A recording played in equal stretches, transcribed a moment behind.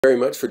Very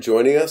much for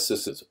joining us.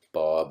 This is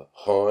Bob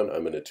Hahn.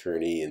 I'm an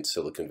attorney in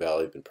Silicon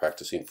Valley. I've been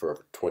practicing for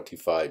over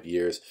 25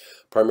 years,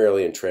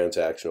 primarily in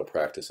transactional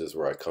practices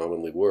where I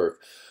commonly work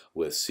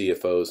with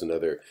CFOs and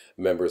other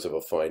members of a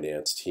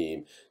finance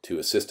team to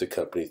assist a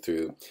company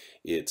through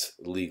its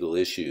legal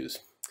issues.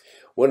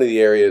 One of the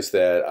areas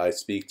that I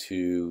speak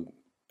to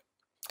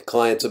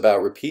clients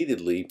about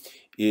repeatedly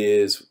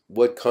is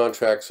what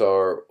contracts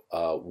are,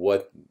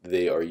 what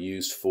they are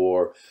used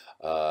for,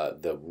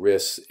 the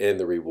risks and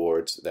the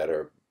rewards that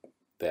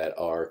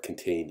are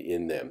contained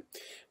in them.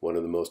 One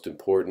of the most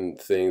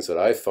important things that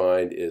I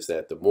find is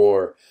that the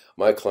more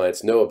my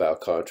clients know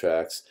about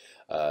contracts,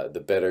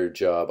 the better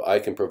job I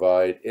can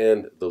provide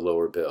and the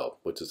lower bill,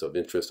 which is of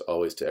interest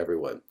always to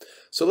everyone.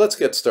 So let's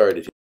get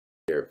started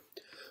here.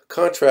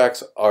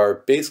 Contracts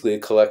are basically a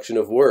collection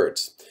of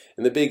words.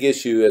 And the big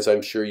issue, as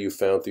I'm sure you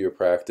found through your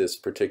practice,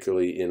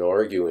 particularly in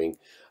arguing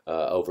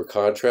over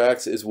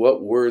contracts, is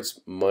what words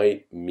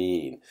might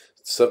mean.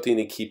 Something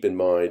to keep in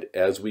mind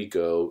as we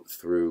go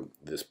through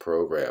this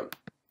program.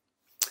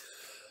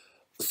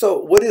 So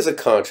what is a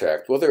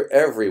contract? Well, they're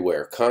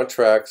everywhere.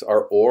 Contracts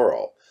are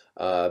oral.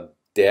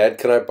 Dad,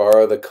 can I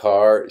borrow the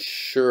car?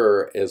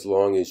 Sure, as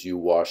long as you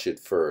wash it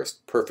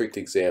first. Perfect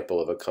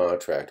example of a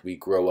contract. We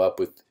grow up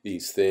with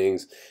these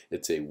things.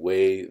 It's a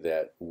way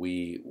that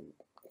we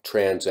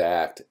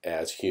transact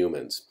as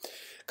humans.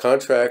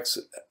 Contracts,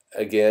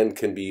 again,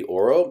 can be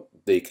oral.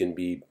 They can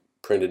be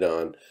printed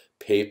on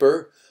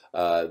paper.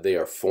 They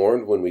are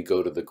formed when we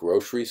go to the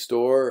grocery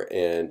store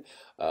and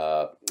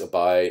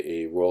buy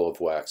a roll of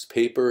wax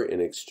paper in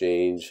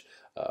exchange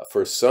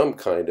for some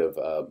kind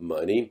of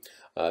money.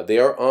 They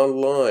are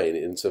online,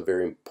 and it's a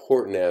very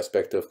important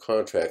aspect of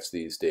contracts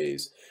these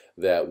days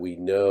that we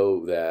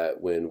know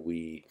that when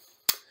we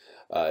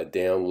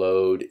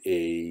download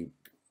a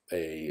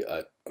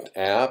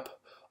app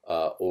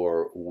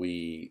or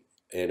we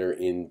enter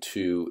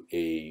into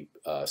a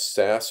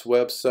SaaS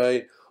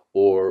website,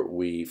 or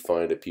we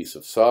find a piece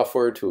of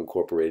software to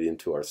incorporate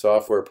into our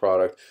software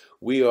product,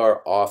 we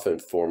are often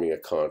forming a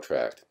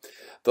contract.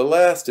 The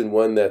last, and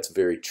one that's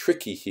very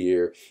tricky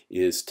here,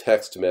 is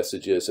text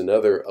messages and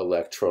other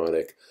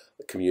electronic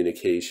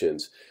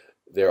communications.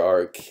 There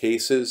are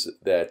cases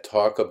that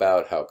talk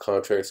about how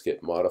contracts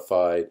get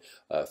modified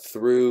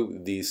through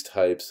these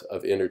types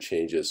of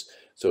interchanges.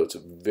 So it's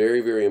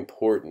very, very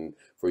important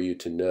for you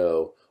to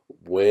know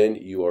when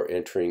you are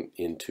entering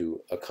into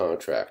a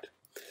contract.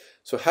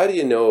 So how do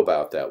you know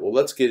about that? Well,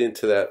 let's get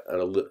into that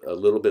a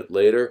little bit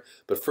later.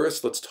 But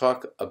first, let's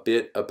talk a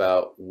bit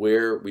about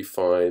where we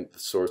find the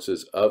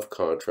sources of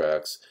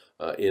contracts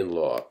in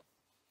law.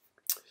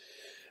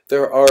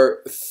 There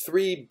are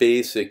three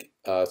basic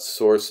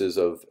sources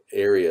of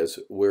areas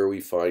where we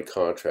find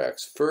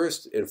contracts.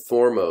 First and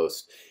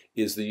foremost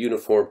is the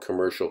Uniform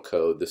Commercial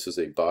Code. This is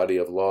a body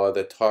of law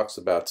that talks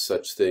about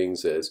such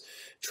things as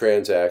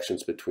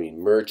transactions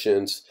between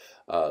merchants,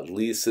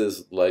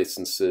 leases,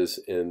 licenses,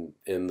 and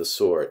the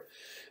sort.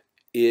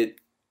 It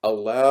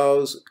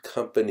allows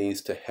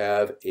companies to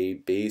have a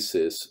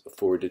basis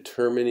for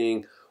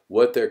determining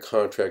what their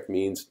contract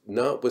means,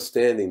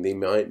 notwithstanding they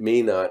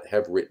may not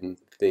have written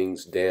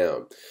things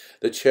down.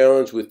 The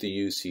challenge with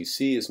the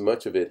UCC is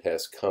much of it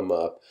has come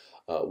up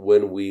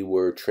when we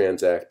were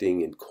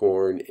transacting in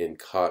corn and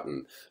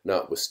cotton.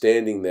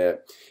 Notwithstanding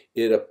that,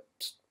 it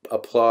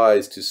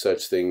applies to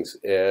such things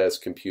as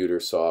computer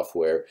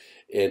software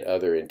and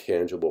other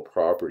intangible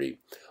property.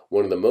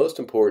 One of the most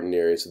important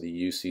areas of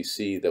the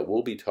UCC that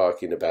we'll be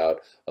talking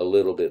about a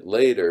little bit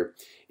later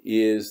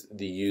is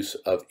the use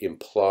of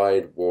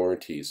implied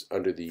warranties.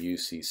 Under the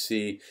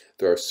UCC,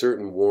 there are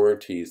certain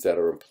warranties that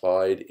are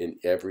implied in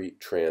every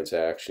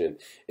transaction,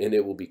 and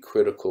it will be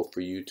critical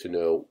for you to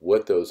know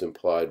what those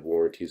implied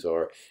warranties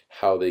are,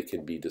 how they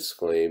can be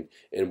disclaimed,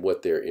 and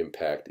what their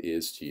impact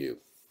is to you.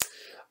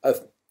 A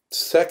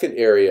second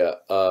area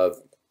of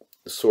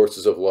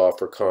sources of law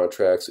for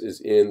contracts is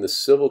in the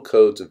civil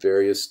codes of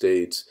various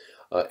states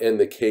and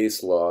the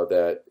case law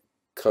that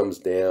comes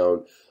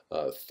down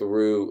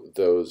through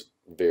those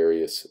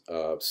various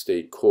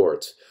state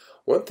courts.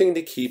 One thing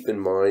to keep in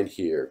mind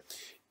here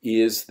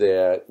is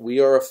that we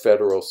are a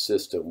federal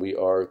system. We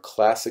are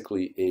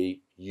classically a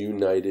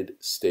United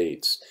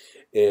States.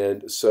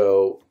 And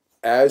so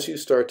as you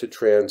start to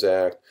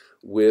transact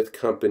with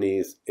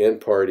companies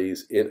and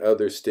parties in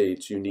other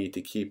states, you need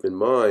to keep in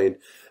mind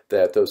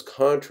that those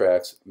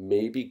contracts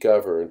may be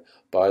governed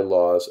by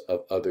laws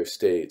of other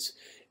states.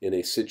 In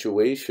a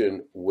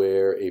situation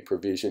where a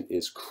provision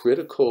is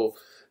critical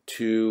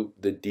to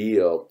the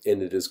deal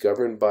and it is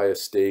governed by a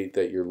state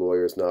that your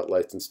lawyer is not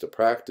licensed to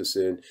practice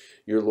in,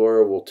 your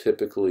lawyer will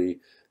typically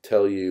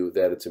tell you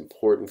that it's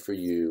important for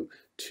you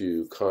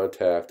to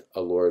contact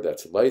a lawyer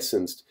that's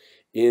licensed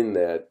in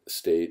that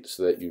state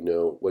so that you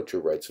know what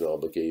your rights and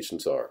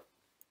obligations are.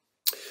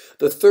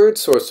 The third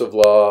source of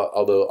law,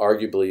 although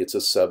arguably it's a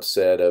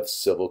subset of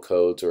civil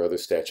codes or other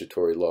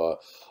statutory law,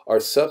 are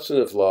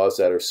substantive laws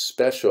that are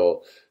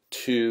special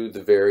to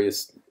the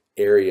various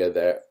area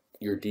that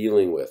you're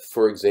dealing with.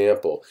 For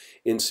example,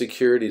 in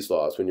securities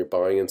laws, when you're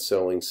buying and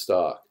selling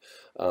stock,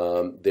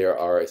 There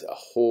are a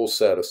whole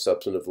set of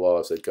substantive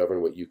laws that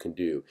govern what you can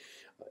do.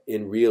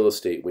 In real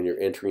estate, when you're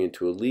entering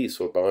into a lease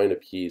or buying a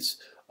piece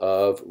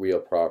of real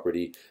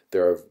property,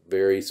 there are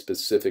very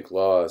specific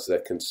laws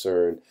that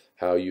concern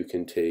how you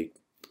can take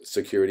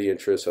security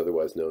interests,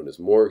 otherwise known as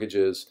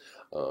mortgages,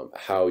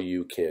 how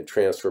you can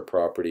transfer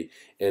property,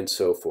 and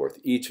so forth.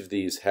 Each of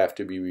these have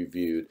to be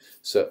reviewed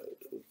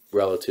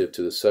relative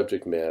to the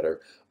subject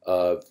matter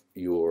of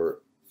your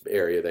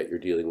area that you're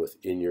dealing with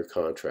in your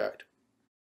contract.